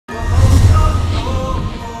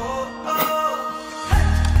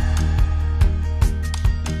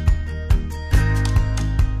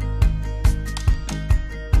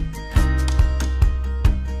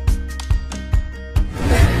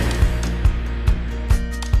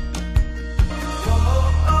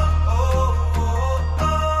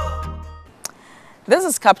This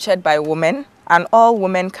is Captured by Women, an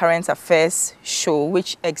all-women current affairs show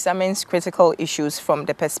which examines critical issues from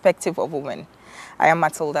the perspective of women. I am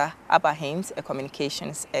Matilda Abahames, a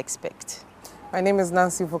communications expert. My name is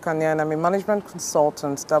Nancy Vukanya and I'm a management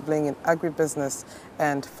consultant dabbling in agribusiness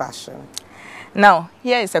and fashion. Now,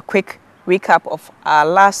 here is a quick recap of our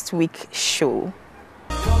last week's show.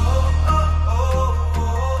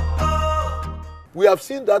 We have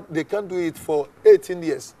seen that they can't do it for 18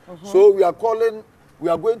 years. So we are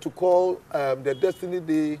going to call the Destiny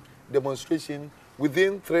Day demonstration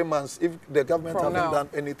within 3 months if the government hasn't done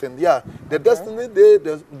anything. Yeah, the Destiny Day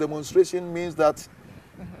demonstration means that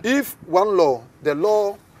if one law, the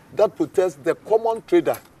law that protects the common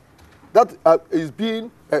trader, that is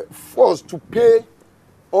being forced to pay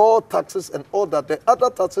all taxes and all that, the other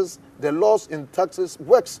taxes, the laws in taxes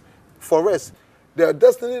works for us. The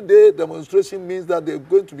Destiny Day demonstration means that there's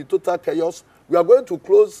going to be total chaos. We are going to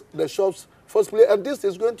close the shops firstly, and this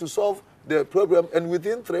is going to solve the problem. And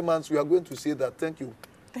within 3 months, we are going to see that. Thank you.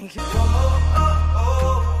 Thank you.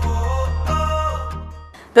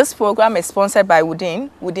 This program is sponsored by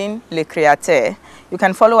Woodin Le Créateur. You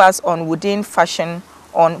can follow us on Woodin Fashion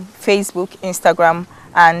on Facebook, Instagram,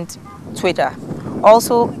 and Twitter.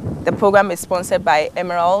 Also, the program is sponsored by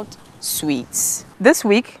Emerald Sweets. This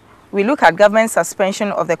week, we look at government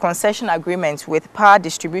suspension of the concession agreement with power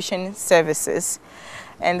distribution services.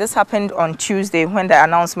 And this happened on Tuesday when the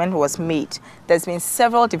announcement was made. There's been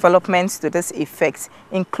several developments to this effect,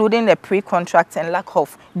 including the pre-contract and lack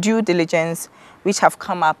of due diligence, which have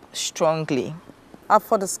come up strongly. Up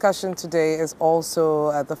for discussion today is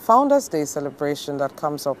also the Founders' Day celebration that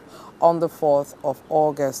comes up on the 4th of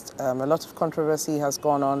August. A lot of controversy has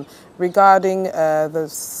gone on regarding the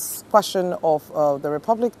question of the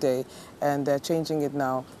Republic Day and changing it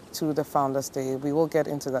now to the Founders' Day. We will get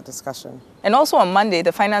into that discussion. And also on Monday,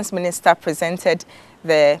 the Finance Minister presented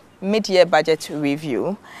the mid-year budget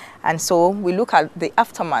review. And so we look at the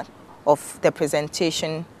aftermath of the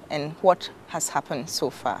presentation and what has happened so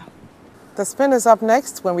far. The spin is up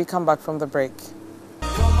next when we come back from the break.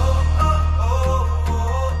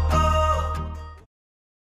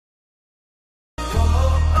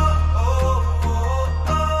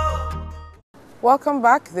 Welcome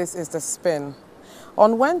back. This is The Spin.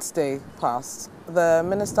 On Wednesday past, the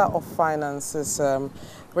Minister of Finance's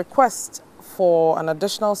request for an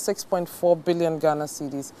additional 6.4 billion Ghana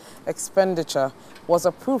cedis expenditure was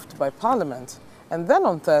approved by Parliament. And then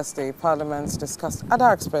on Thursday, Parliament discussed other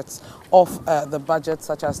aspects of the budget,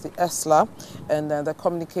 such as the ESLA and the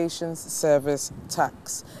Communications Service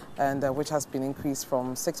Tax, and which has been increased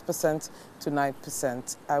from 6% to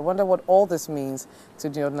 9%. I wonder what all this means to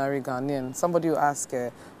the ordinary Ghanaian. Somebody will ask,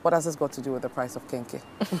 what has this got to do with the price of kenke?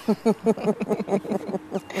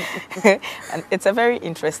 And it's a very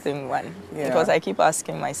interesting one, because I keep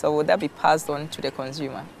asking myself, would that be passed on to the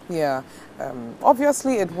consumer? Yeah,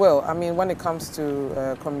 obviously it will. I mean, when it comes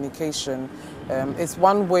to communication, it's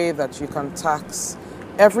one way that you can tax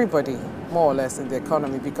everybody, more or less, in the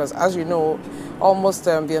economy, because as you know, almost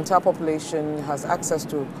the entire population has access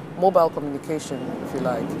to mobile communication, if you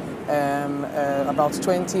like. About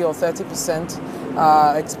 20 or 30%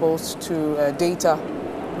 are exposed to data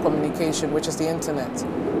communication, which is the internet.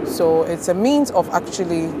 So it's a means of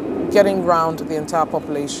actually getting around the entire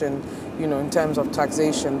population, you know, in terms of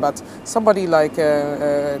taxation. But somebody like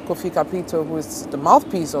Kofi Kapito, who is the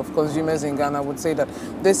mouthpiece of consumers in Ghana, would say that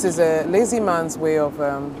this is a lazy man's way of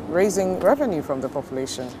raising revenue from the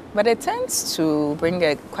population. But it tends to bring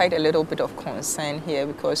quite a little bit of concern here,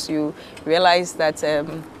 because you realize that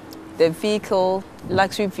the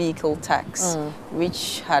luxury vehicle tax,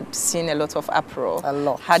 which had seen a lot of uproar,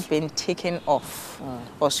 had been taken off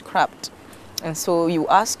or scrapped. And so you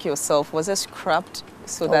ask yourself, was it scrapped?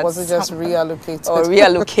 So or was it just reallocated? Or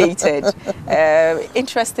reallocated.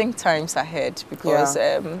 Interesting times ahead, because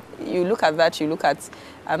you look at that, you look at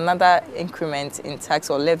another increment in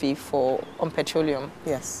tax or levy on petroleum.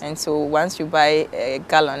 Yes. And so once you buy a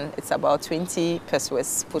gallon, it's about 20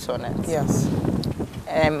 pesos put on it. Yes.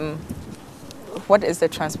 What is the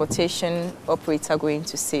transportation operator going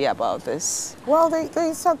to say about this? Well,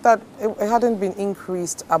 they said that it hadn't been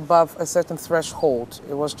increased above a certain threshold.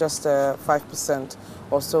 It was just 5%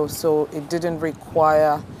 or so, so it didn't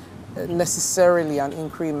require necessarily an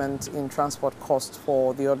increment in transport cost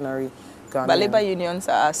for the ordinary Ghanaian. But labor unions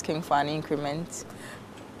are asking for an increment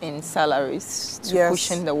in salaries to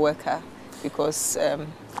cushion the worker, because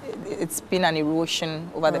it's been an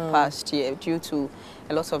erosion over the past year due to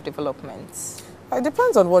a lot of developments. It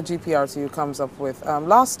depends on what GPRTU comes up with.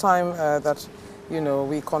 Last time that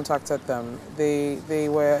we contacted them, they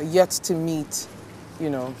were yet to meet you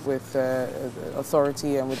know, with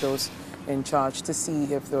authority and with those in charge to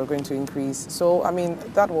see if they were going to increase. So, I mean,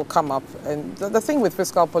 that will come up. And the thing with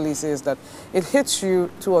fiscal policy is that it hits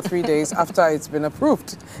you 2 or 3 days after it's been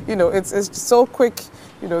approved. You know, it's so quick.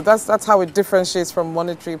 You know, that's how it differentiates from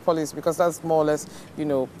monetary policy, because that's more or less, you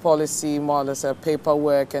know, policy, more or less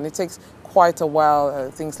paperwork, and it takes quite a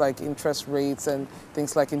while, things like interest rates and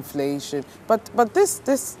things like inflation. But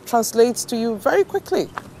this translates to you very quickly.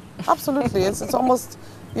 Absolutely. It's almost,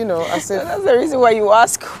 you know, as if... That's the reason why you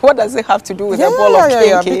ask, what does it have to do with a ball of cake?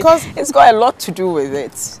 Yeah, because it's got a lot to do with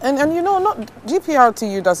it. And you know, not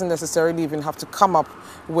GPRTU doesn't necessarily even have to come up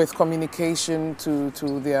with communication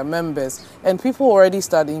to their members, and people already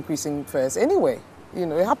start increasing fares anyway. You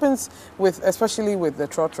know, it happens with, especially with the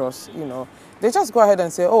trotros, you know, they just go ahead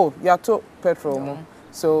and say, oh, yato petrol. No.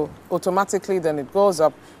 So automatically then it goes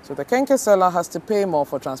up. So the kenke seller has to pay more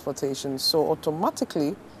for transportation. So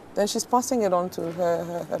automatically then she's passing it on to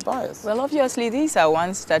her buyers. Well, obviously these are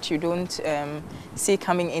ones that you don't see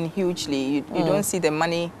coming in hugely. You don't see the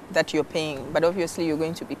money that you're paying, but obviously you're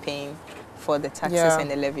going to be paying for the taxes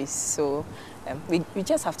and the levies. So we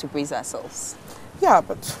just have to brace ourselves. Yeah,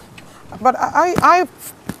 but I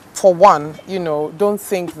for one, you know, don't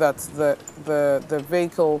think that the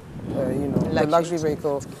vehicle, you know, the luxury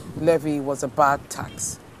vehicle levy was a bad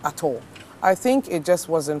tax at all. I think it just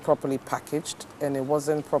wasn't properly packaged and it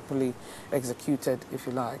wasn't properly executed, if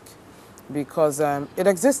you like, because it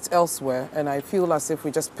exists elsewhere, and I feel as if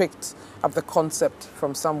we just picked up the concept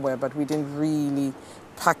from somewhere, but we didn't really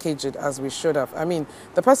package it as we should have. I mean,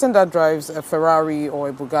 the person that drives a Ferrari or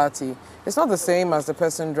a Bugatti, it's not the same as the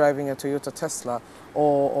person driving a Toyota Tesla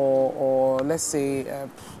or let's say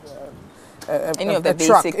any of the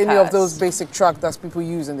truck, basic any cars. of those basic trucks that people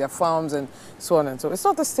use in their farms and so on and so. It's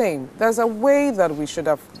not the same. There's a way that we should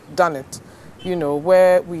have done it, you know,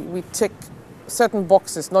 where we tick certain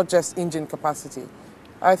boxes, not just engine capacity.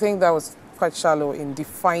 I think that was quite shallow in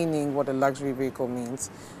defining what a luxury vehicle means.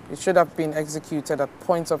 It should have been executed at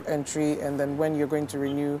points of entry, and then when you're going to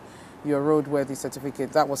renew your roadworthy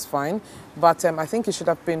certificate, that was fine. But I think it should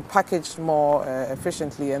have been packaged more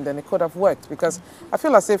efficiently, and then it could have worked, because I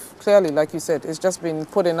feel as if, clearly, like you said, it's just been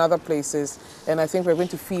put in other places, and I think we're going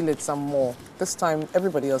to feel it some more. This time,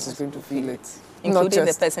 everybody else is going to feel it. Including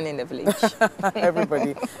the person in the village.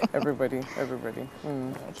 everybody.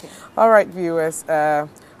 Okay. All right, viewers.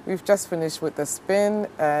 We've just finished with the spin,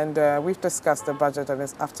 and we've discussed the budget and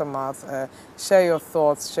its aftermath. Share your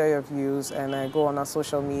thoughts, share your views, and go on our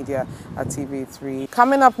social media at TV3.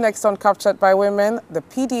 Coming up next on Captured by Women, the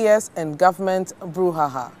PDS and government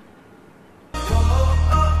brouhaha.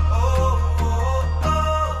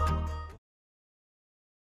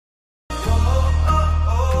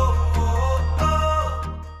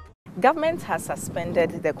 Government has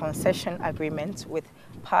suspended the concession agreement with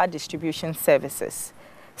power distribution services.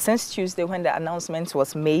 Since Tuesday, when the announcement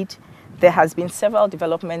was made, there has been several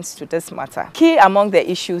developments to this matter. Key among the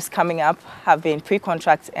issues coming up have been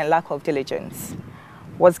pre-contract and lack of diligence.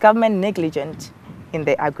 Was government negligent in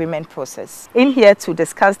the agreement process? In here to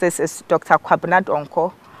discuss this is Dr. Kwabena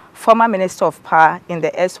Donkor, former Minister of Power in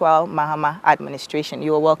the erstwhile Mahama administration.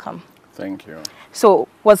 You are welcome. Thank you. So,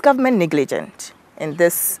 was government negligent in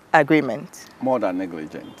this agreement? More than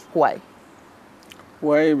negligent. Why?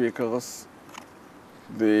 Why? Because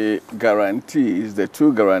the guarantees, the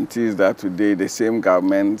two guarantees that today the same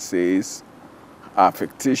government says are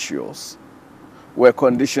fictitious, were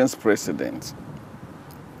conditions precedent.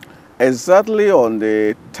 Exactly on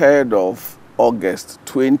the 3rd of August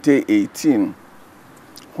 2018,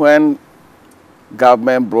 when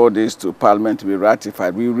government brought this to Parliament to be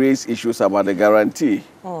ratified, we raised issues about the guarantee.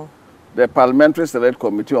 The Parliamentary Select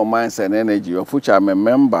Committee on Mines and Energy, of which I'm a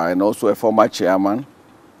member and also a former chairman,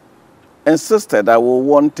 insisted that we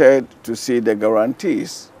wanted to see the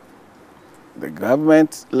guarantees. The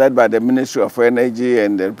government, led by the Ministry of Energy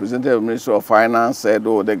and the representative of the Ministry of Finance, said,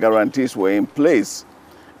 oh, the guarantees were in place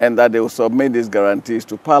and that they will submit these guarantees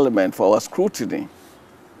to Parliament for our scrutiny.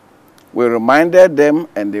 We reminded them,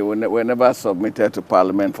 and they were never submitted to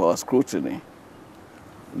Parliament for our scrutiny.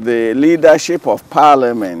 The leadership of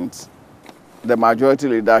Parliament, the majority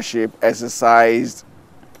leadership, exercised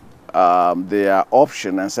their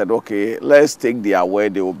option and said, okay, let's take their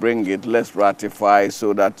word, they will bring it, let's ratify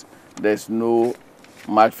so that there's no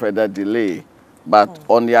much further delay. But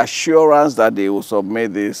on the assurance that they will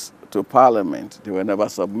submit this to Parliament, they were never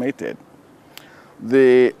submitted.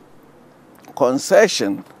 The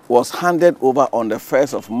concession was handed over on the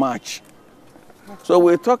 1st of March. So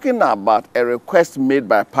we're talking about a request made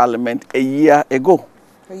by Parliament a year ago.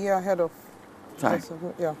 A year ahead of time.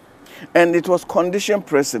 Yeah. And it was condition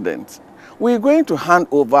precedent. We're going to hand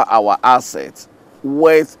over our assets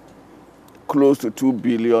worth close to $2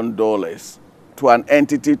 billion to an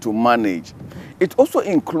entity to manage. It also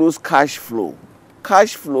includes cash flow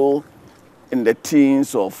in the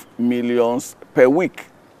teens of millions per week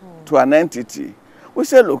to an entity. We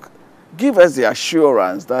say, look, give us the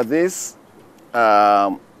assurance that these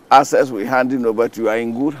assets we're handing over to you are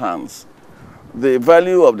in good hands. The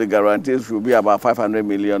value of the guarantees will be about $500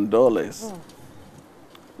 million.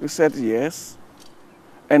 We said yes.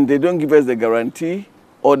 And they don't give us the guarantee,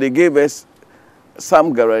 or they gave us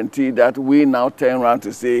some guarantee that we now turn around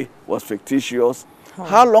to say was fictitious.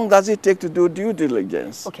 How long does it take to do due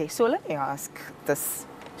diligence? Okay, so let me ask this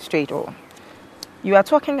straight on. You are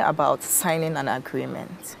talking about signing an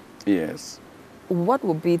agreement. Yes. What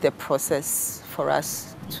would be the process for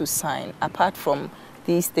us to sign, apart from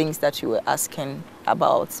these things that you were asking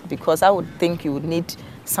about? Because I would think you would need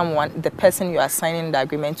someone, the person you are signing the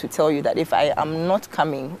agreement to, tell you that if I am not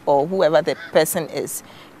coming, or whoever the person is,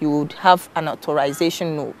 you would have an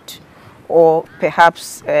authorization note, or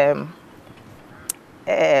perhaps a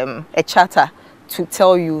charter to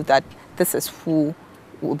tell you that this is who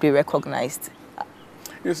will be recognized.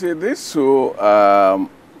 You see, this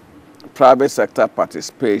private sector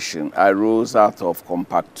participation arose out of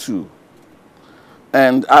Compact 2.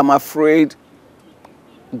 And I'm afraid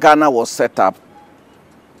Ghana was set up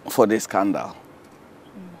for this scandal.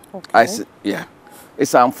 Okay. Yeah.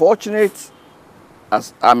 It's unfortunate,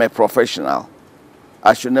 as I'm a professional.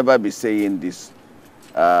 I should never be saying this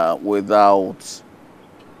without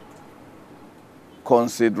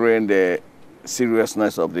considering the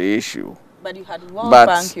seriousness of the issue. But you had World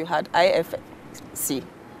Bank, you had IFC.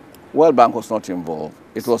 World Bank was not involved.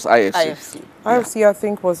 It was IFC. IFC, I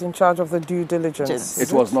think, was in charge of the due diligence.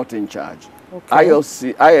 It was not in charge. Okay.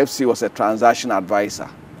 IFC was a transaction advisor.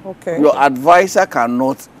 Okay. Your advisor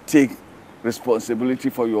cannot take responsibility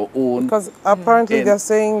for your own. Because apparently they're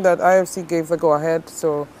saying that IFC gave the go-ahead,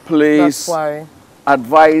 so place that's why.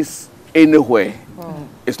 Advice anywhere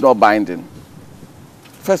is not binding.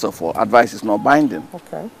 First of all, advice is not binding.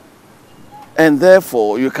 Okay. And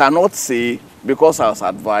therefore, you cannot say, because I was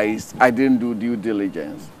advised, I didn't do due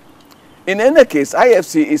diligence. In any case,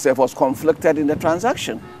 IFC itself was conflicted in the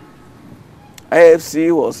transaction.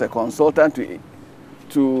 IFC was a consultant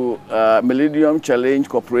to Millennium Challenge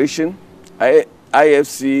Corporation.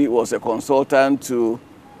 IFC was a consultant to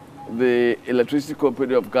the Electricity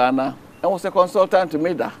Company of Ghana, and was a consultant to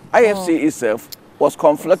MEDA. IFC itself was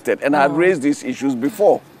conflicted and had raised these issues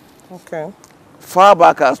before. Okay. Far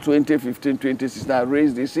back as 2015, 2016, I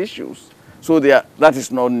raised these issues. So that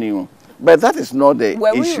is not new. But that is not the issue.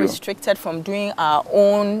 Were we restricted from doing our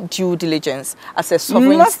own due diligence as a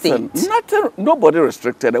sovereign state? Nothing, nobody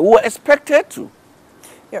restricted it. We were expected to.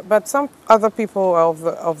 Yeah, but some other people are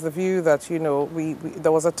of the view that, you know,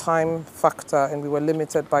 there was a time factor and we were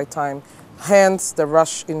limited by time, hence the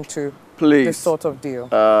rush into this sort of deal.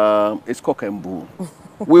 It's cock and bull.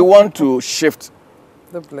 We want to shift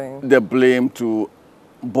the blame to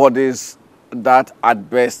bodies that at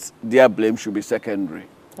best their blame should be secondary.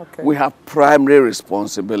 Okay. We have primary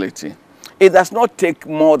responsibility. It does not take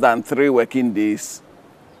more than 3 working days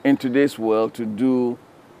in today's world to do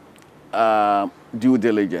due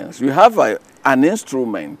diligence. You have an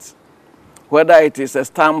instrument, whether it is a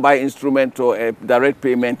standby instrument or a direct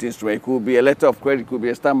payment instrument. It could be a letter of credit, it could be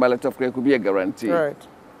a standby letter of credit, it could be a guarantee. Right.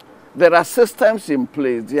 There are systems in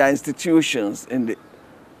place, there are institutions in the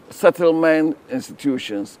settlement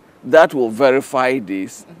institutions that will verify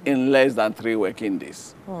this in less than 3 working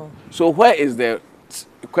days. So where is the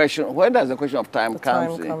question, where does the question of time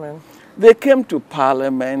come in? They came to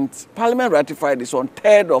Parliament. Parliament ratified this on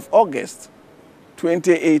 3rd of August,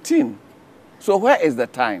 2018. So where is the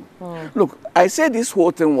time? Look, I say this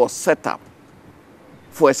whole thing was set up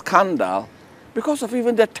for a scandal because of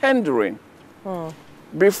even the tendering.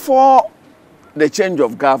 Before the change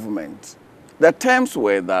of government, the terms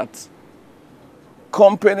were that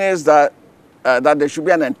companies that there should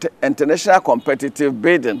be an international competitive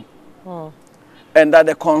bidding, and that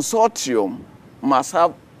the consortium must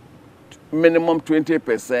have minimum 20%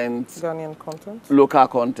 Ghanaian content, local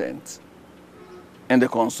content in the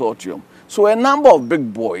consortium. So a number of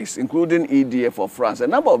big boys, including EDF of France, a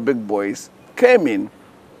number of big boys came in,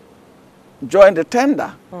 joined the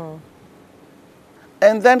tender.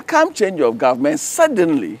 And then come change of government,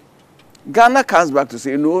 suddenly Ghana comes back to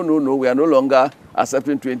say, no, we are no longer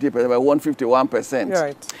accepting 20%, we want 51%.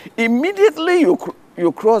 Right. Immediately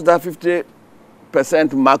you cross that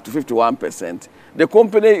 50% mark to 51%. The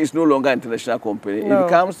company is no longer an international company. No. It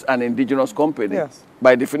becomes an indigenous company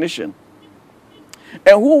by definition.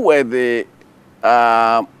 And who were the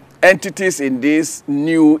entities in this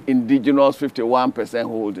new indigenous 51%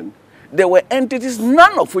 holding? There were entities,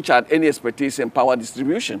 none of which had any expertise in power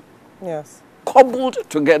distribution. Yes. Cobbled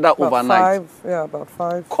together overnight. About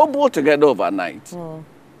five. Cobbled together overnight.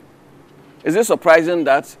 Is it surprising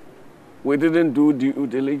that we didn't do due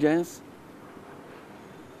diligence?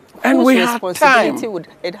 And we had time. Whose responsibility would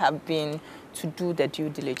it have been to do the due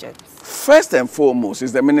diligence? First and foremost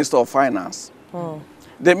is the Minister of Finance.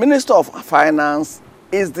 The Minister of Finance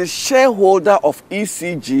is the shareholder of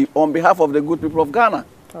ECG on behalf of the good people of Ghana.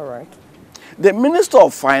 All right. The Minister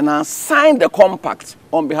of Finance signed the compact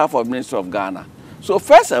on behalf of the Minister of Ghana. So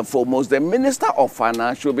first and foremost, the Minister of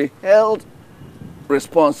Finance should be held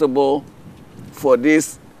responsible for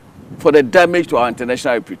this, for the damage to our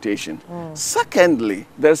international reputation. Secondly,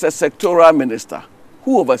 there's a sectoral minister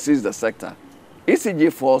who oversees the sector.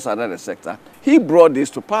 ECG falls under the sector. He brought this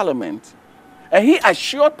to Parliament, and he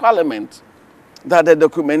assured Parliament that the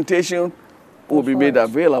documentation will be made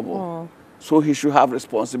available. So he should have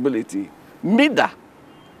responsibility. MIDA,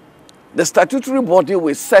 the statutory body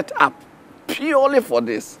we set up purely for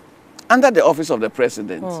this, under the office of the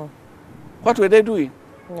president. What were they doing?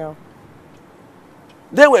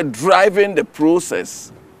 They were driving the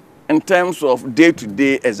process in terms of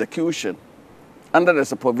day-to-day execution under the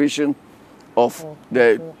supervision of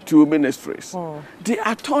the two ministries. The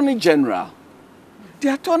Attorney General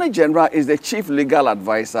is the chief legal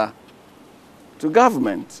advisor to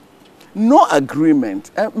government. No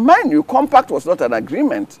agreement. And mind you, compact was not an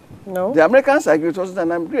agreement. No. The Americans agreed it wasn't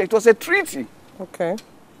an agreement. It was a treaty. Okay.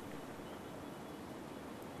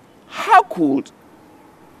 How could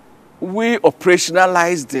we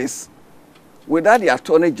operationalize this without the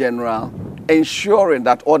Attorney General ensuring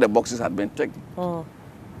that all the boxes had been ticked?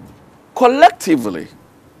 Collectively,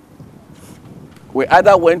 we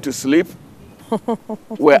either went to sleep,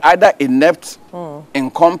 we're either inept,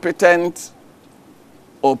 incompetent,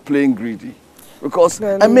 or playing greedy. Because,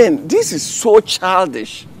 I mean, this is so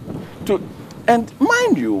childish. And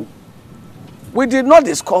mind you, we did not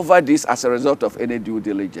discover this as a result of any due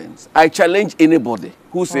diligence. I challenge anybody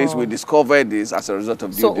who says we discovered this as a result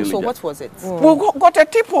of due diligence. So what was it? We got a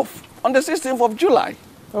tip-off on the 16th of July.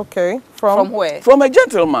 Okay. From where? From a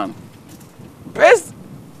gentleman based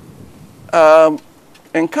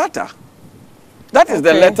in Qatar. That is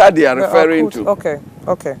the letter they are referring to. Okay.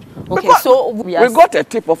 So we got a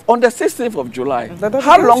tip-off on the 16th of July.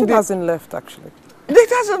 How long hasn't left, actually? It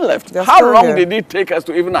hasn't left. How long did it take us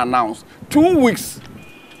to even announce? 2 weeks.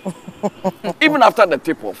 Even after the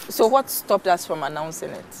tip-off. So what stopped us from announcing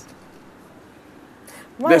it?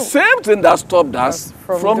 The same thing that stopped us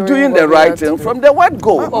from doing the right thing from the word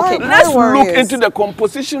go. Let's look into the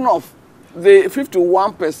composition of the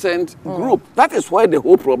 51% group. That is where the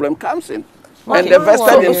whole problem comes in. And the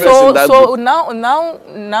vested interest in that group. So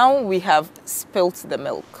now we have spilt the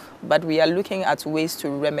milk, but we are looking at ways to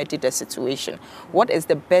remedy the situation. What is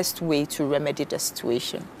the best way to remedy the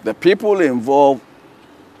situation? The people involved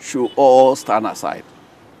should all stand aside.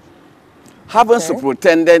 Having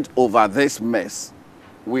superintendent over this mess,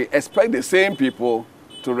 we expect the same people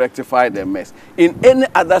to rectify the mess. In any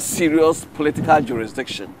other serious political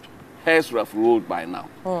jurisdiction, heads would have ruled by now,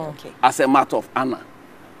 as a matter of honor.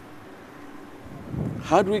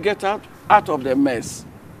 How do we get out of the mess?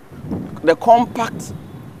 The compact,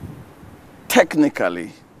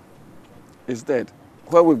 technically, is dead.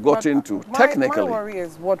 Where we've got into, technically. My worry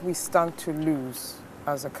is what we stand to lose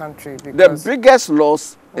as a country. Because the biggest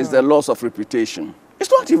loss is the loss of reputation.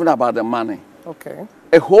 It's not even about the money. Okay.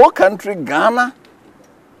 A whole country, Ghana,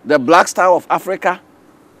 the Black Star of Africa,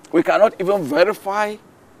 we cannot even verify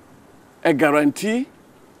a guarantee.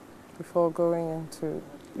 Before going into...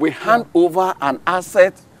 We hand over an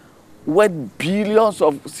asset worth billions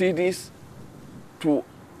of cedis to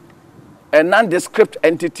a nondescript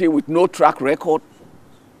entity with no track record.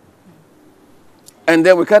 And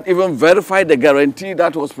then we can't even verify the guarantee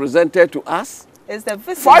that was presented to us. Is the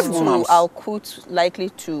visit to Al-Quds likely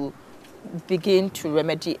to begin to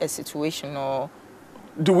remedy a situation, or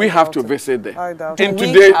do we have to visit there? I doubt in it.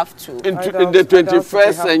 In the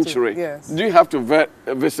 21st century, do you have to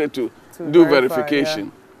visit to do verification?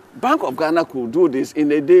 Yeah. Bank of Ghana could do this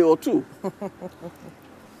in a day or two.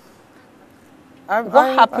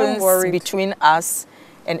 What happens between us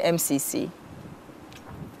and MCC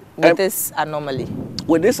with this anomaly?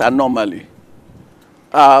 With this anomaly,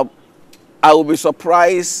 I will be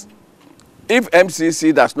surprised if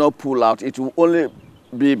MCC does not pull out. It will only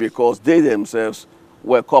be because they themselves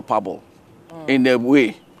were culpable in a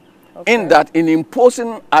way, in that in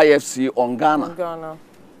imposing IFC on Ghana.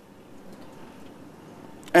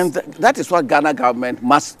 And that is what Ghana government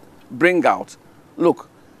must bring out. Look,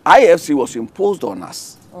 IFC was imposed on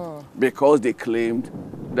us because they claimed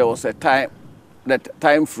there was a time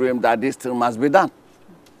frame that this thing must be done.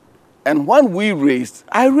 And when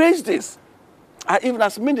I raised this, even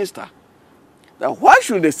as minister, that why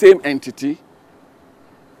should the same entity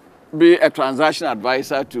be a transaction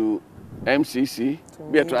advisor to MCC,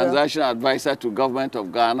 be a transaction advisor to Government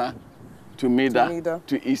of Ghana, to MIDA,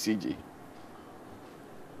 to ECG?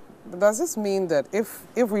 But does this mean that if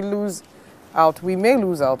we lose out, we may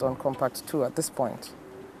lose out on Compact 2 at this point?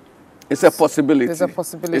 It's a possibility. There's a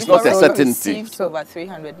possibility. It's not a certainty. Received over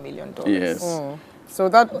 $300 million. Yes. So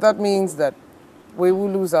that means that we will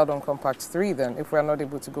lose out on Compact 3 then, if we're not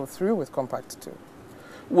able to go through with Compact 2.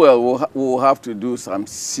 Well, we'll have to do some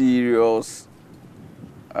serious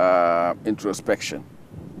introspection.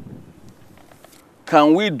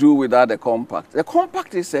 Can we do without the Compact? The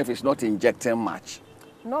Compact itself is not injecting much.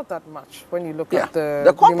 Not that much when you look at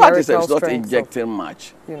the Compact itself is not injecting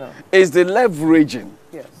much. You know. It's the leveraging.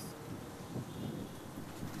 Yes.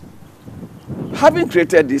 Having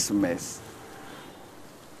created this mess,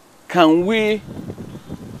 can we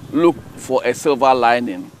look for a silver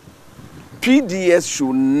lining? PDS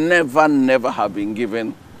should never have been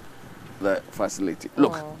given the facility.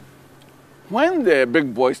 Look, when the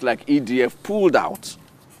big boys like EDF pulled out,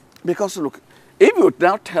 because look, if you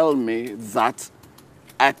now tell me that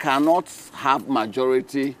I cannot have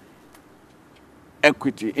majority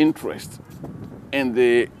equity interest in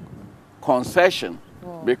the concession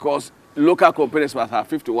because local companies must have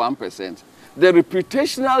 51%, the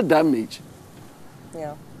reputational damage.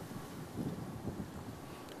 Yeah.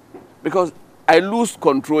 Because I lose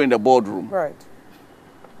control in the boardroom. Right.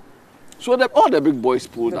 So all the big boys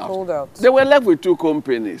pulled out. They were left with two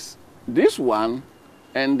companies, this one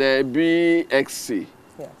and the BXC.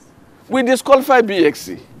 Yes. We disqualified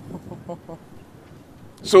BXC.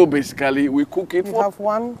 So basically, we cook it we for... have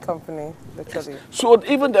one company, literally. So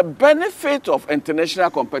even the benefit of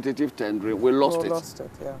international competitive tendering, we lost it. Lost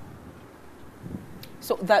it, yeah.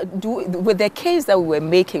 So with the case that we were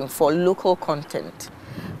making for local content,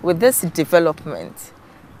 with this development,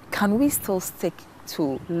 can we still stick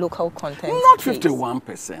to local content? Not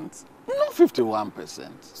 51%. Not 51%.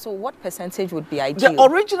 So what percentage would be ideal? The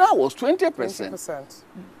original was 20%. 20%.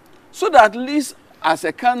 So that at least as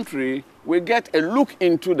a country, we get a look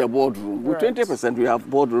into the boardroom. With 20%, we have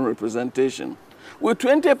boardroom representation. With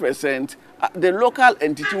 20%, the local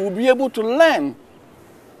entity will be able to learn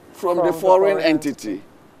from the foreign entity.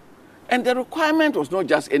 And the requirement was not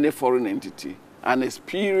just any foreign entity, an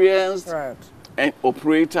experienced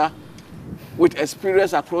operator with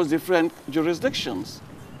experience across different jurisdictions.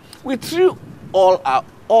 We threw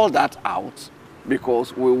all that out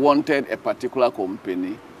because we wanted a particular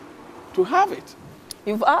company to have it.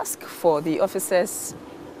 You've asked for the officers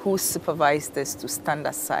who supervise this to stand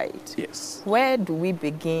aside. Yes. Where do we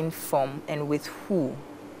begin from and with who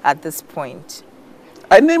at this point?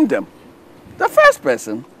 I named them. The first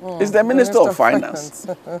person is the Minister of Finance.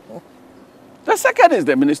 The second is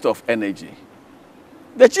the Minister of Energy.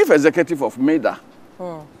 The Chief Executive of MIDA.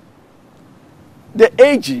 The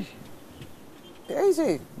AG. The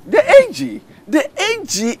AG? The AG. The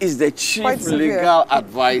AG is the Chief Legal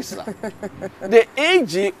Advisor. The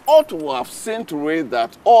AG ought to have seen to it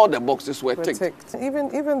that all the boxes were ticked.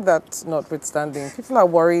 Even that notwithstanding, people are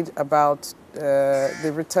worried about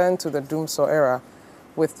the return to the Doomsaw era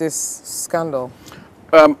with this scandal.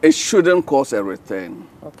 It shouldn't cause a return.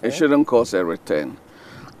 Okay. It shouldn't cause a return.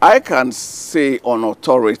 I can say on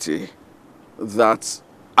authority that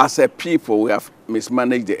as a people, we have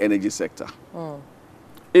mismanaged the energy sector.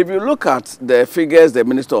 If you look at the figures the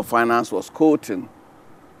Minister of Finance was quoting,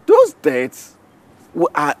 those debts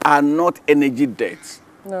are not energy debts.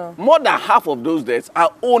 No. More than half of those debts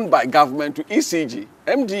are owned by government to ECG,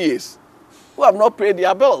 MDAs, who have not paid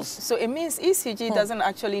their bills. So it means ECG doesn't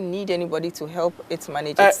actually need anybody to help it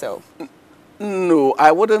manage itself. No,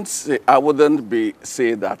 I wouldn't say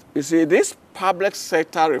that. You see, this public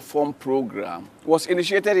sector reform program was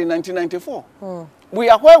initiated in 1994. We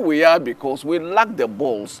are where we are because we lack the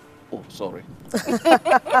balls. Oh, sorry.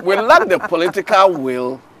 We lack the political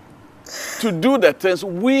will to do the things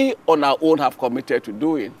we on our own have committed to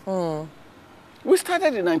doing. We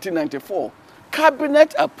started in 1994.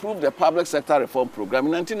 Cabinet approved the public sector reform program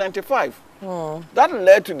in 1995. That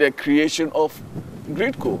led to the creation of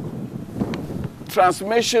Gridco.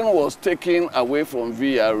 Transmission was taken away from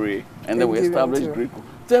VRA and then we established Gridco.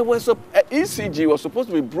 ECG was supposed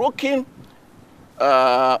to be broken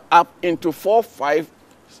up into 4-5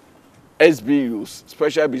 SBUs,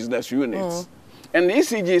 special business units. And the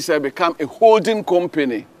ECGs have become a holding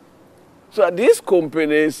company. So that these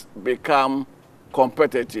companies become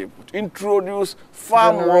competitive, introduce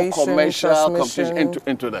far more commercial competition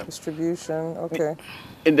into them. Distribution, okay.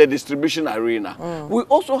 In the distribution arena. We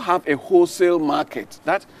also have a wholesale market.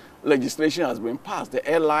 That legislation has been passed.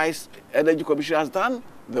 The Allies Energy Commission has done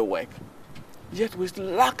the work. Yet we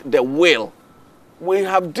lack the will. We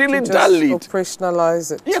have dilly-dallied.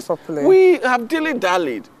 Operationalize it properly. We have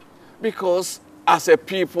dilly-dallied because as a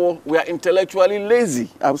people, we are intellectually lazy.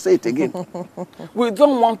 I'll say it again. We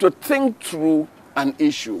don't want to think through an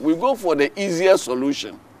issue. We go for the easier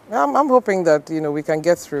solution. I'm hoping that we can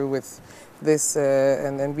get through with this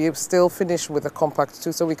and then we still finish with the Compact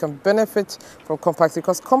 2 so we can benefit from Compact 3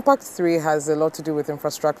 because Compact 3 has a lot to do with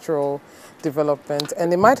infrastructural development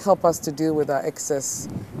and it might help us to deal with our excess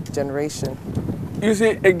generation. You see,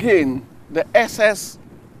 again, the excess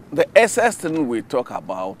thing we talk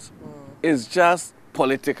about is just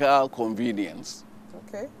political convenience.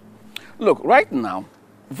 Okay. Look, right now,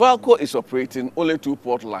 Valco is operating only 2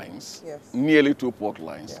 port lines, nearly 2 port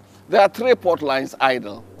lines. Yeah. There are 3 port lines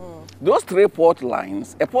idle. Those 3 port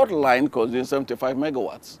lines, a port line consumes 75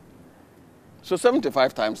 megawatts. So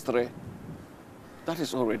 75 times 3, that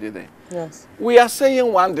is already there. Yes. We are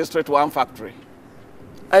saying 1 district, 1 factory.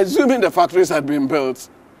 Assuming the factories had been built,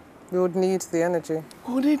 we would need the energy.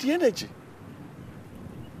 We would need the energy.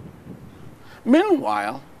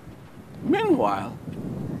 Meanwhile,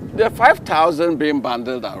 the 5,000 being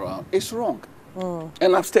bundled around is wrong.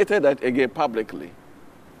 And I've stated that again publicly.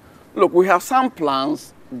 Look, we have some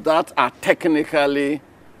plans that are technically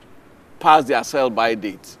past their sell-by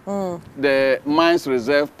date. The Mines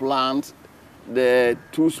Reserve plant, the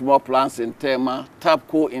 2 small plants in Tema,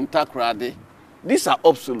 Tapco in Takrady, these are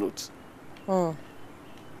obsolete. And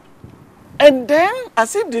then,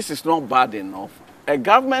 as if this is not bad enough, a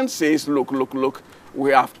government says, look,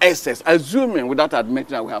 we have excess, assuming without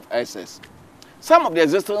admitting that we have excess. Some of the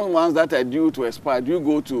existing ones that are due to expire, do you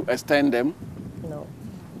go to extend them? No.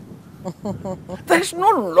 There's no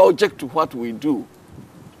logic to what we do.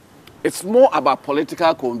 It's more about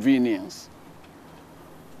political convenience.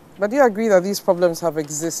 But do you agree that these problems have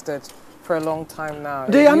existed for a long time now?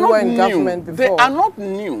 They are not in government before. They are not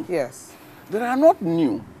new. Yes. They are not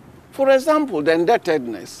new. For example, the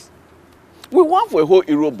indebtedness. We went for a whole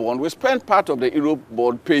Eurobond. We spent part of the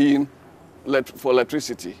Eurobond paying for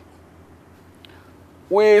electricity.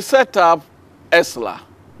 We set up ESLA.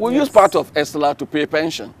 We use part of ESLA to pay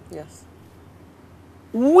pension. Yes.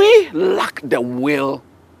 We lack the will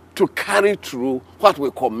to carry through what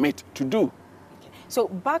we commit to do. Okay. So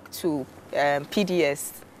back to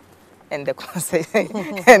PDS and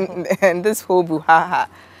the and this whole brouhaha.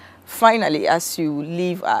 Finally, as you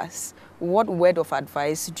leave us, what word of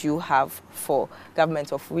advice do you have for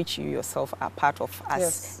government of which you yourself are part of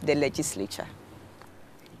as the legislature?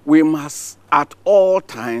 We must at all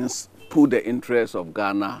times put the interests of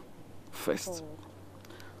Ghana first.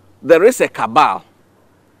 There is a cabal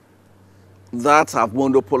that have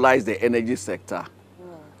monopolized the energy sector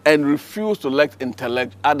and refuse to let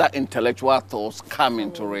other intellectual thoughts come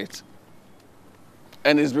into it.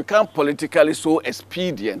 And it's become politically so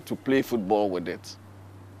expedient to play football with it.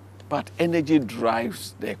 But energy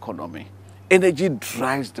drives the economy. Energy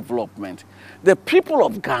drives development. The people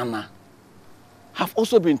of Ghana have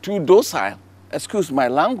also been too docile. Excuse my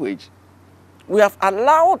language. We have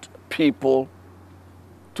allowed people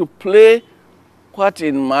to play what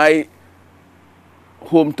in my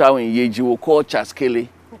hometown in Yeji we call Chaskele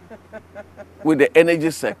with the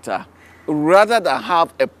energy sector, rather than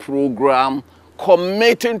have a program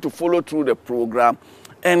committing to follow through the program,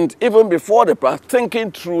 and even before the program,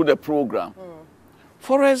 thinking through the program.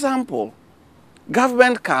 For example,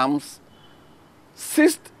 government comes,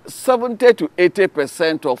 70 to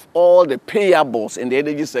 80% of all the payables in the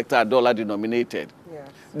energy sector are dollar denominated. Yes.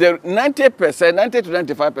 The 90 to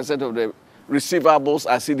 95% of the receivables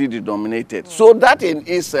are CD denominated. So that in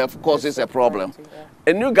itself causes a problem.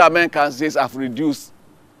 A new government can say, I've reduced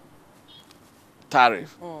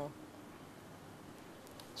tariff.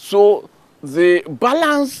 So the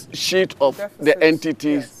balance sheet of the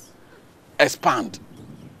entities expand.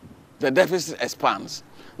 The deficit expands.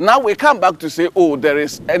 Now we come back to say, oh, there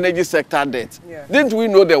is energy sector debt. Didn't we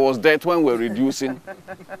know there was debt when we were reducing?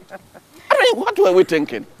 I mean, what were we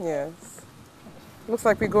thinking? Yes. Looks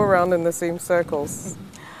like we go around in the same circles.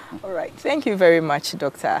 All right. Thank you very much,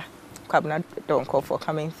 Dr. Kwabena Donkor, for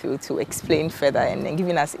coming through to explain further and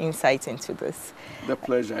giving us insight into this. The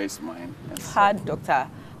pleasure is mine. Yes. We've had Dr.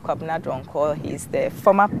 Kwabena Donkor. He's the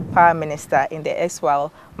former Power Minister in the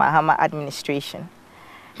Eswal Mahama administration.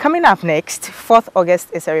 Coming up next, 4th August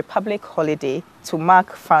is a Republic holiday to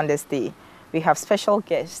mark Founders Day. We have special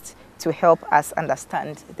guests to help us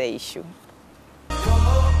understand the issue.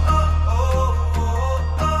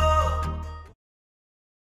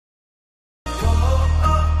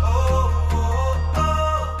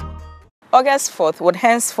 August 4th would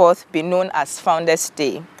henceforth be known as Founders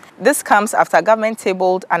Day. This comes after government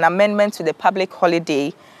tabled an amendment to the Public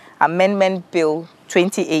Holiday Amendment Bill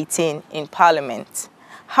 2018 in Parliament.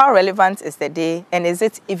 How relevant is the day, and is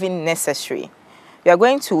it even necessary? We are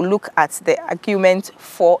going to look at the argument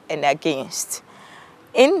for and against.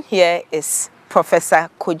 In here is Professor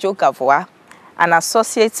Kojo Gavoa, an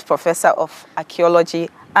Associate Professor of Archaeology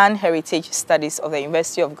and Heritage Studies of the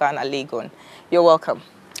University of Ghana, Legon. You're welcome.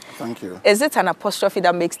 Thank you. Is it an apostrophe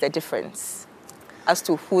that makes the difference as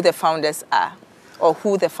to who the founders are or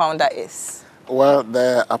who the founder is? Well,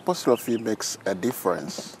 the apostrophe makes a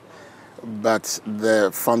difference, but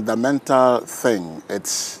the fundamental thing,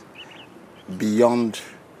 it's beyond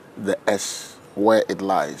the S where it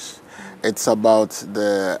lies. It's about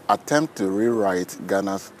the attempt to rewrite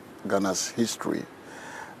Ghana's history.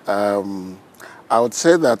 I would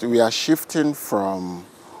say that we are shifting from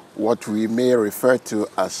what we may refer to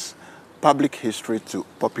as public history to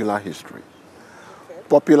popular history.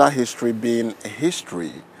 Popular history being a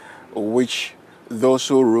history which those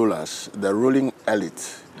who rule us, the ruling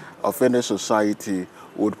elite of any society,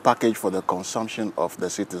 would package for the consumption of the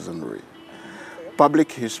citizenry.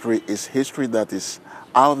 Public history is history that is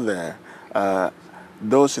out there.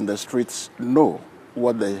 Those in the streets know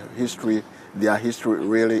what their history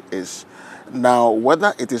really is. Now,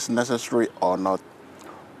 whether it is necessary or not,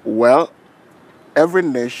 well, every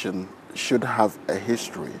nation should have a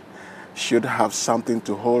history, should have something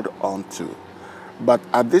to hold on to. But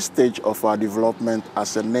at this stage of our development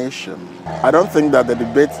as a nation, I don't think that the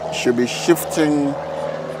debate should be shifting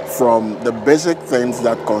from the basic things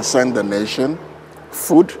that concern the nation,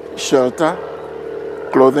 food, shelter,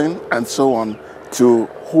 clothing, and so on, to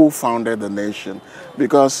who founded the nation.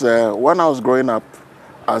 Because when I was growing up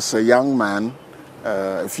as a young man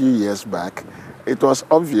a few years back, it was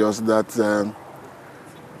obvious that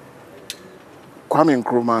Kwame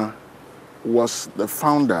Nkrumah was the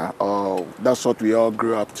founder, or that's what we all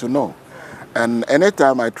grew up to know. And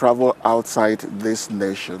anytime I travel outside this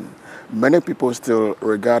nation, many people still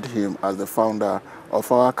regard him as the founder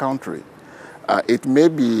of our country. It may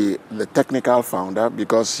be the technical founder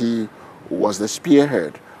because he was the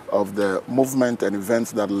spearhead of the movement and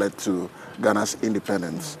events that led to Ghana's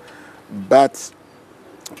independence. But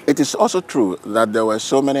it is also true that there were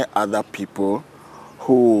so many other people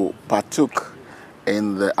who partook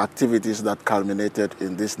in the activities that culminated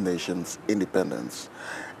in this nation's independence.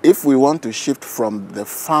 If we want to shift from the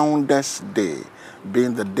Founders' Day,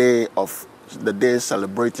 being the day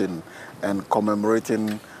celebrating and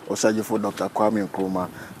commemorating Osajifo Dr. Kwame Nkrumah,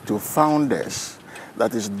 to founders,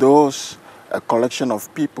 that is a collection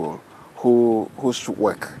of people whose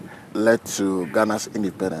work led to Ghana's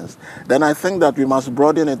independence, then I think that we must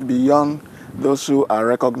broaden it beyond those who are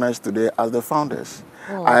recognized today as the founders.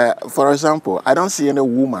 For example, I don't see any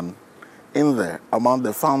woman in there among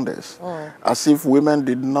the founders, as if women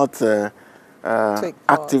did not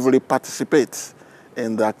actively participate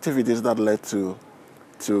in the activities that led to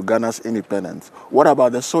Ghana's independence. What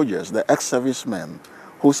about the soldiers, the ex-servicemen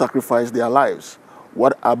who sacrificed their lives?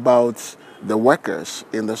 What about the workers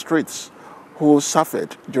in the streets who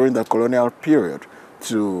suffered during the colonial period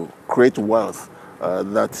to create wealth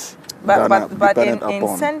that Ghana depended upon?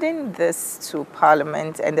 In sending this to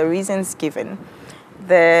Parliament and the reasons given,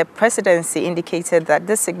 the presidency indicated that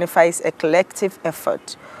this signifies a collective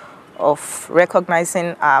effort of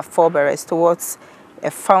recognizing our forebears towards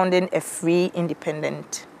founding a free,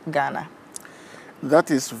 independent Ghana. That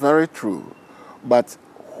is very true. But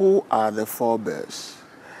who are the forebears?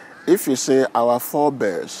 If you say our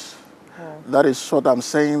forebears, that is what I'm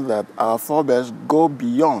saying, that our forebears go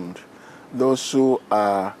beyond those who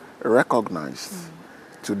are recognized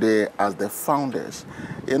today as the founders.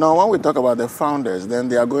 You know, when we talk about the founders, then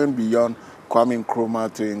they are going beyond Kwame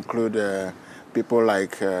Nkrumah to include people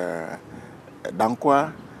like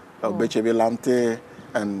Dankwa, Bechebi Lamte,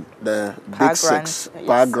 and the Big Six,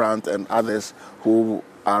 Pa Grant, and others who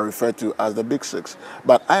are referred to as the Big Six.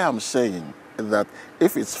 But I am saying that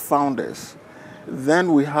if it's founders,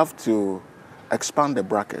 then we have to expand the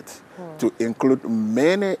bracket to include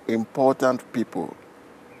many important people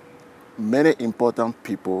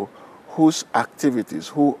whose activities,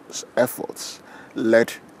 whose efforts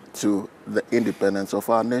led to the independence of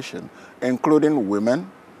our nation, including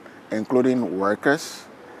women, including workers,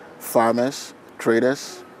 farmers,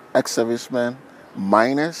 traders, ex-servicemen,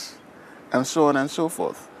 miners, and so on and so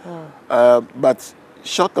forth. But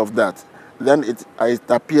short of that, then it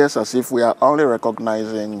appears as if we are only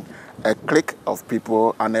recognizing a clique of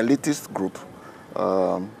people, an elitist group,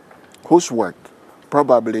 whose work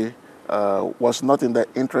probably was not in the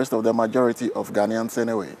interest of the majority of Ghanaians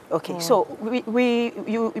anyway. Okay, so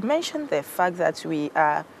you mentioned the fact that we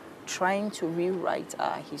are trying to rewrite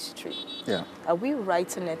our history. Yeah. Are we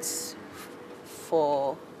writing it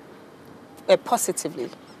for positively,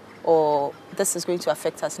 or this is going to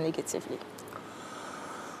affect us negatively?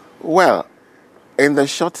 Well, in the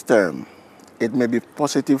short term, it may be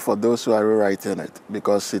positive for those who are rewriting it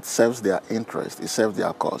because it serves their interest, it serves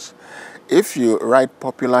their cause. If you write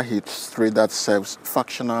popular history that serves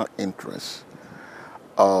factional interests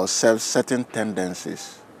or serves certain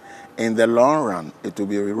tendencies, in the long run, it will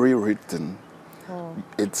be rewritten.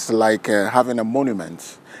 It's like having a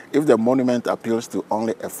monument. If the monument appeals to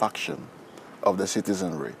only a faction of the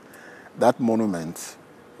citizenry, that monument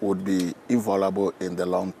would be inviolable in the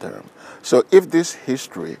long term. So if this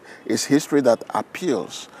history is history that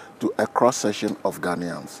appeals to a cross-section of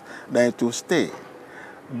Ghanaians, then it will stay.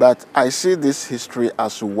 But I see this history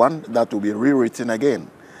as one that will be rewritten again.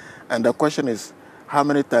 And the question is, how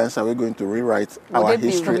many times are we going to rewrite our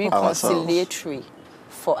history ourselves? Would it be reconciliatory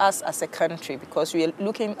for us as a country, because we are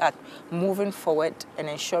looking at moving forward and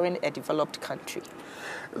ensuring a developed country?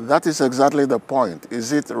 That is exactly the point.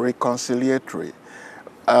 Is it reconciliatory?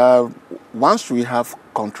 Once we have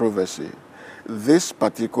controversy, this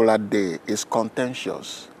particular day is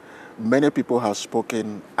contentious. Many people have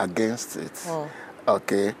spoken against it.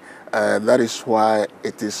 Okay, that is why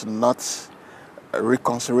it is not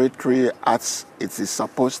reconciliatory as it is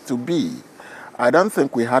supposed to be. I don't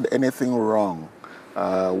think we had anything wrong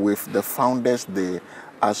with the Founders' Day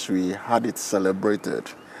as we had it celebrated.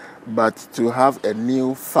 But to have a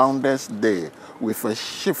new Founders' Day with a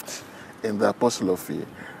shift in the apostrophe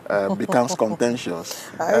becomes contentious.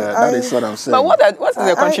 That is what I'm saying. But what is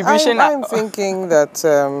the contribution? I'm thinking that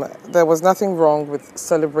there was nothing wrong with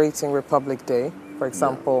celebrating Republic Day, for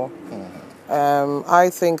example. I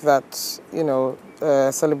think that, you know,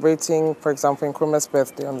 celebrating, for example, Nkrumah's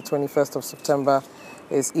birthday on the 21st of September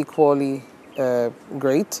is equally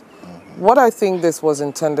great. What I think this was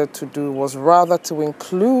intended to do was rather to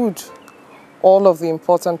include all of the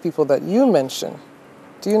important people that you mentioned.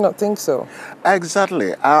 Do you not think so?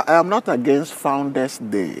 Exactly. I am not against Founders'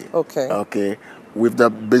 Day. Okay. Okay. With the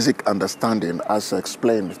basic understanding as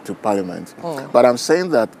explained to Parliament. But I'm saying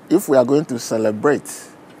that if we are going to celebrate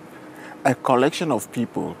a collection of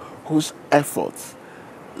people whose efforts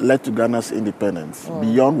led to Ghana's independence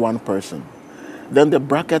beyond one person, then the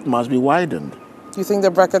bracket must be widened. Do you think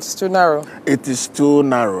the bracket is too narrow? It is too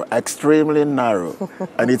narrow, extremely narrow,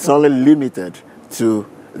 and it's only limited to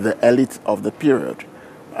the elite of the period.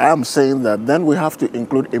 I am saying that then we have to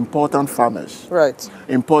include important farmers, right?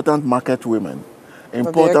 Important market women,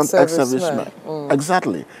 important ex-servicemen,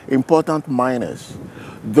 exactly, important miners,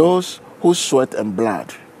 those whose sweat and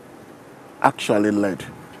blood actually led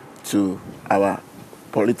to our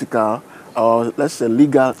political, or let's say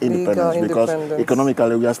legal independence, because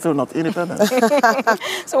economically we are still not independent.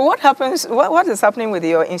 So what happens, what is happening with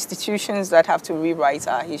your institutions that have to rewrite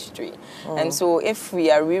our history? And so if we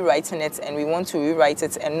are rewriting it and we want to rewrite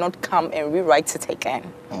it and not come and rewrite it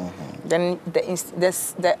again, then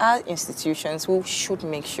there are institutions who should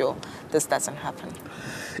make sure this doesn't happen.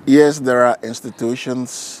 Yes, there are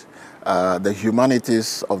institutions. The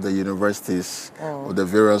humanities of the universities, of the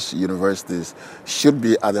various universities, should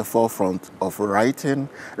be at the forefront of writing,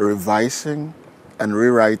 revising, and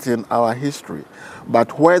rewriting our history.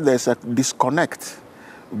 But where there's a disconnect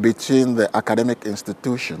between the academic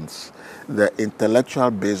institutions, the intellectual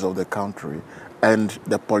base of the country, and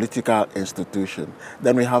the political institution,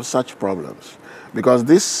 then we have such problems. Because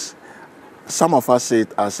this, some of us see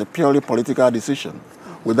it as a purely political decision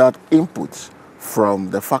without input from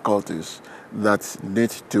the faculties that need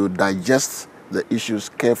to digest the issues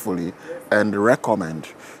carefully and recommend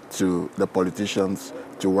to the politicians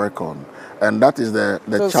to work on. And that is the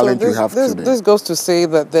challenge we have today. This goes to say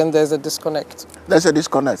that then there's a disconnect. There's a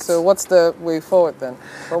disconnect. So what's the way forward then?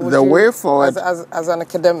 The way forward, as an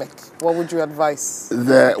academic, what would you advise?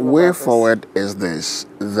 The way forward is this,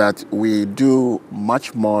 that we do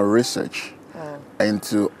much more research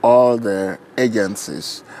into all the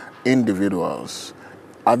agencies, individuals,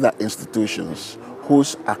 other institutions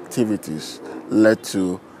whose activities led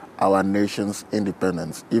to our nation's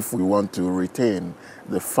independence if we want to retain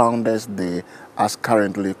the Founders' Day as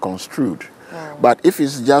currently construed. But if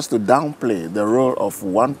it's just to downplay the role of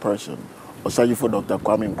one person, Osajifo Dr.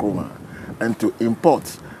 Kwame Nkrumah, and to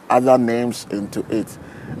import other names into it,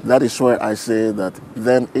 that is where I say that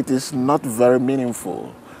then it is not very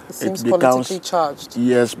meaningful. It seems politically charged.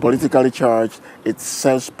 Yes, politically charged. It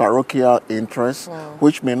serves parochial interests,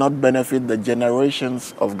 which may not benefit the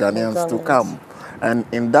generations of Ghanaians to come. And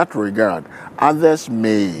in that regard, others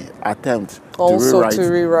may attempt also to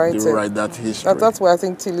rewrite it. that history. That's where I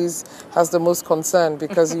think Tilly's has the most concern,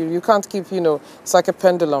 because you can't keep, it's like a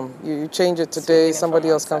pendulum. You change it today, somebody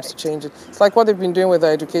else comes to change it. It's like what they've been doing with the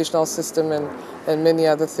educational system and many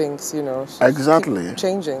other things, Exactly. Keep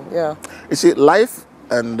changing, yeah. You see, life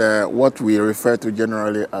and what we refer to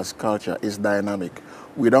generally as culture is dynamic.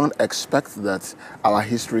 We don't expect that our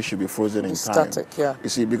history should be frozen in time. Static, yeah. You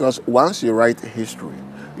see, because once you write history,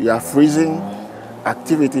 you are freezing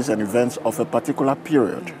activities and events of a particular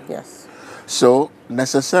period. Yes. So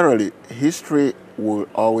necessarily, history will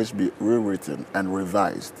always be rewritten and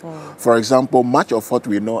revised. For example, much of what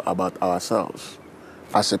we know about ourselves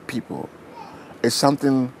as a people is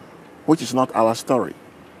something which is not our story.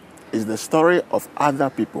 It's the story of other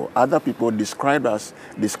people. Other people describe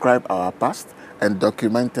our past and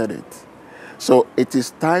documented it. So it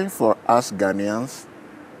is time for us Ghanaians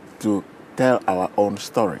to tell our own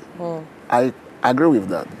story. I agree with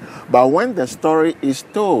that. But when the story is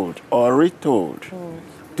told or retold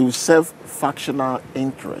to serve factional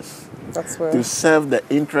interests, to serve the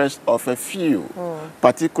interest of a few,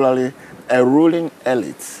 particularly a ruling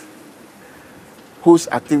elite, whose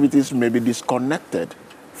activities may be disconnected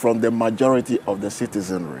from the majority of the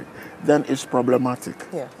citizenry, then it's problematic.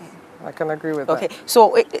 Yeah. I can agree with that. Okay,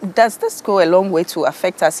 so does this go a long way to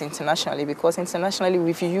affect us internationally? Because internationally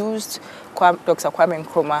we've used Dr. Kwame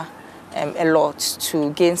Nkrumah a lot to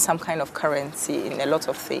gain some kind of currency in a lot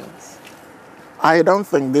of things. I don't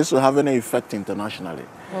think this will have any effect internationally.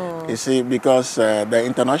 You see, because the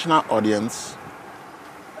international audience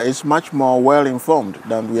is much more well-informed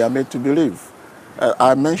than we are made to believe.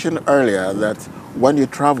 I mentioned earlier that when you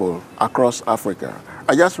travel across Africa,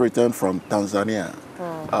 I just returned from Tanzania.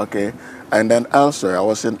 Okay, and then elsewhere, I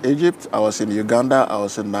was in Egypt, I was in Uganda, I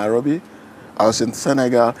was in Nairobi, I was in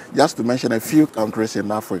Senegal, just to mention a few countries in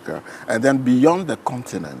Africa. And then beyond the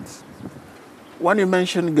continent, when you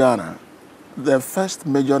mention Ghana, the first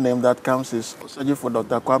major name that comes is Osaji for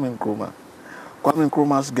Dr. Kwame Nkrumah. Kwame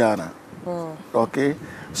Nkrumah's Ghana. Okay,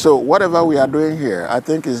 so whatever we are doing here, I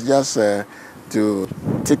think is just to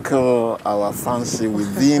tickle our fancy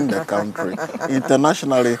within the country.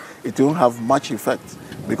 Internationally, it won't have much effect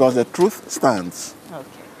because the truth stands.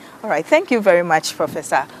 Okay. All right. Thank you very much,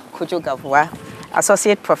 Professor Kojo Gavua,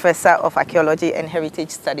 Associate Professor of Archaeology and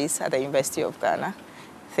Heritage Studies at the University of Ghana.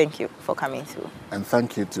 Thank you for coming through. And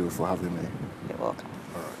thank you, too, for having me. You're welcome.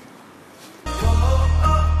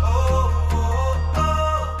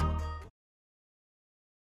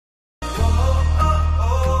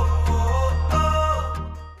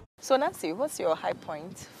 So Nancy, what's your high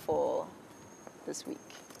point for this week?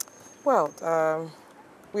 Well,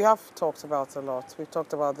 we have talked about a lot. We've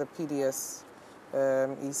talked about the PDS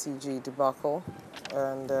ECG debacle,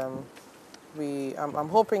 and I'm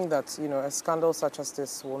hoping that a scandal such as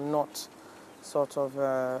this will not sort of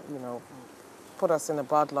put us in a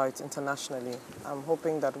bad light internationally. I'm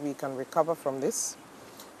hoping that we can recover from this,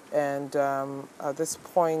 and at this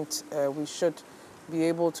point we should be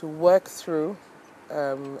able to work through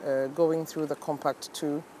going through the Compact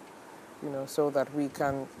 2, so that we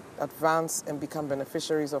can advance and become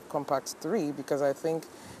beneficiaries of Compact 3, because I think,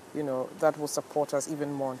 that will support us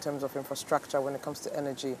even more in terms of infrastructure when it comes to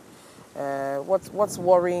energy. What's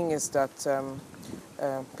worrying is that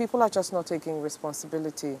people are just not taking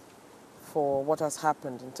responsibility for what has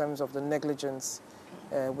happened in terms of the negligence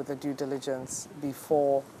with the due diligence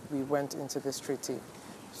before we went into this treaty.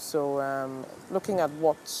 So looking at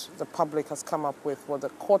what the public has come up with, what the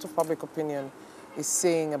Court of Public Opinion is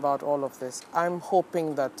saying about all of this, I'm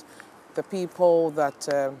hoping that the people that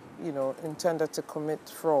intended to commit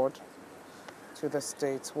fraud to the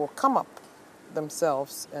states will come up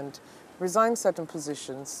themselves and resign certain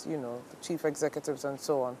positions, the chief executives and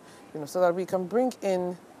so on, so that we can bring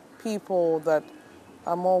in people that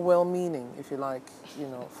are more well-meaning, if you like,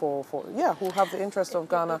 who have the interest of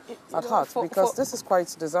Ghana at heart, because this is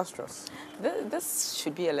quite disastrous. This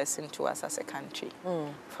should be a lesson to us as a country,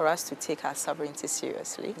 for us to take our sovereignty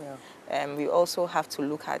seriously. Yeah. We also have to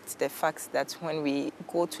look at the fact that when we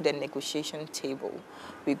go to the negotiation table,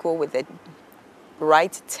 we go with the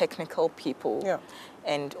right technical people,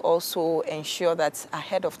 and also ensure that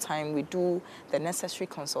ahead of time we do the necessary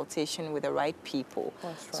consultation with the right people,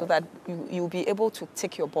 so that you'll be able to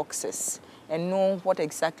tick your boxes and know what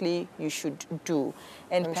exactly you should do.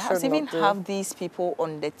 And perhaps even have these people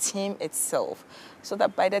on the team itself, so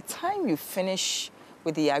that by the time you finish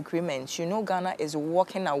with the agreement, you know Ghana is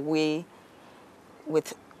walking away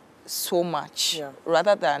with so much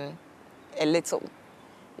rather than a little.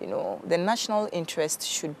 You know, the national interest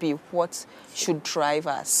should be what should drive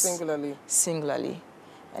us. Singularly.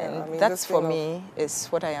 And I mean, that's for me is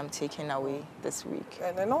what I am taking away this week.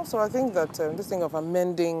 And also I think that this thing of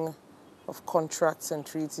amending of contracts and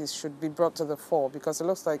treaties should be brought to the fore, because it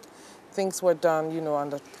looks like things were done, you know,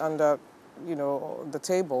 under you know, the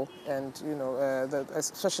table, and you know,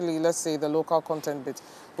 especially let's say the local content bit,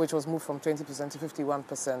 which was moved from 20% to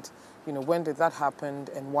 51%. You know, when did that happen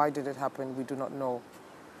and why did it happen? We do not know.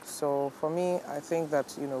 So for me, I think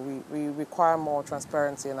that, you know, we require more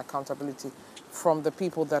transparency and accountability from the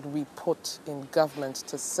people that we put in government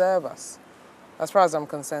to serve us. As far as I'm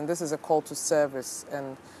concerned, this is a call to service,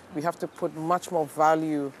 and we have to put much more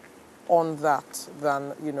value on that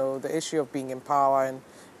than, you know, the issue of being in power and,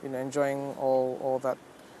 you know, enjoying all that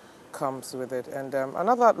comes with it. And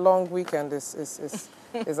another long weekend is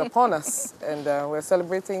upon us, and we're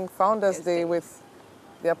celebrating Founders Day with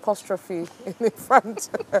the apostrophe in the front.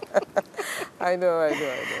 I know.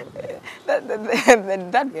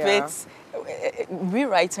 That bit,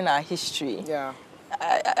 rewriting our history. Yeah.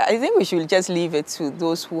 I think we should just leave it to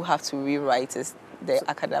those who have to rewrite it, the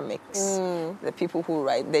academics, the people who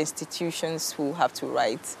write, the institutions who have to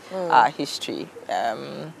write our history.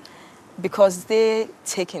 Because they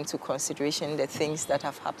take into consideration the things that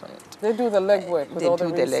have happened. They do the legwork with all the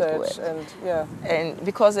research, and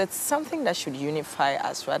because it's something that should unify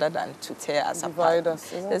us rather than to tear us apart.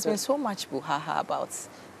 There's been so much brouhaha about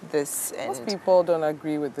this. And most people don't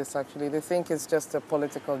agree with this, actually. They think it's just a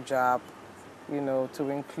political jab, you know, to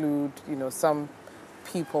include, you know, some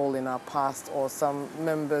people in our past or some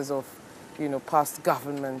members of, you know, past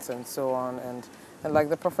governments and so on. And like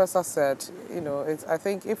the professor said, you know, I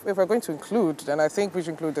think if we're going to include, then I think we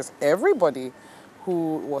should include this everybody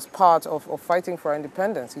who was part of fighting for our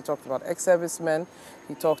independence. He talked about ex-servicemen,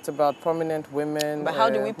 he talked about prominent women. But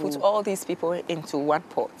how do we put all these people into one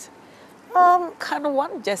pot? Can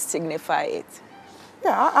one just signify it?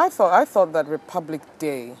 Yeah, I thought that Republic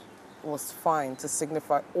Day was fine to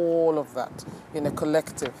signify all of that in a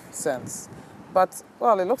collective sense. But,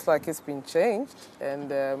 well, it looks like it's been changed, and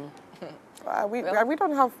we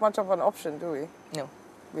don't have much of an option, do we? No.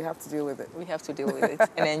 We have to deal with it. We have to deal with it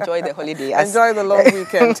and enjoy the holiday. Enjoy the long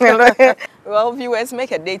weekend. Well, viewers,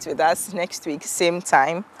 make a date with us next week, same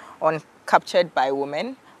time, on Captured by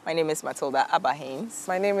Women. My name is Matilda Abahines.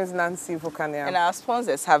 My name is Nancy Vukania. And our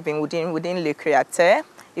sponsors have been within Le Créateur.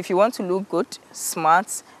 If you want to look good,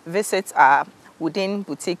 smart, visit our Within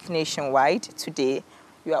Boutique nationwide today.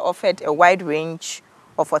 You are offered a wide range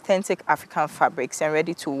of authentic African fabrics and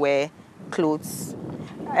ready-to-wear clothes.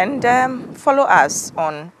 And follow us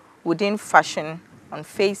on Within Fashion on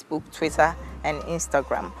Facebook, Twitter, and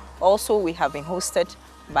Instagram. Also, we have been hosted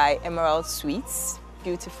by Emerald Suites,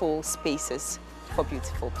 beautiful spaces for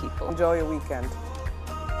beautiful people. Enjoy your weekend.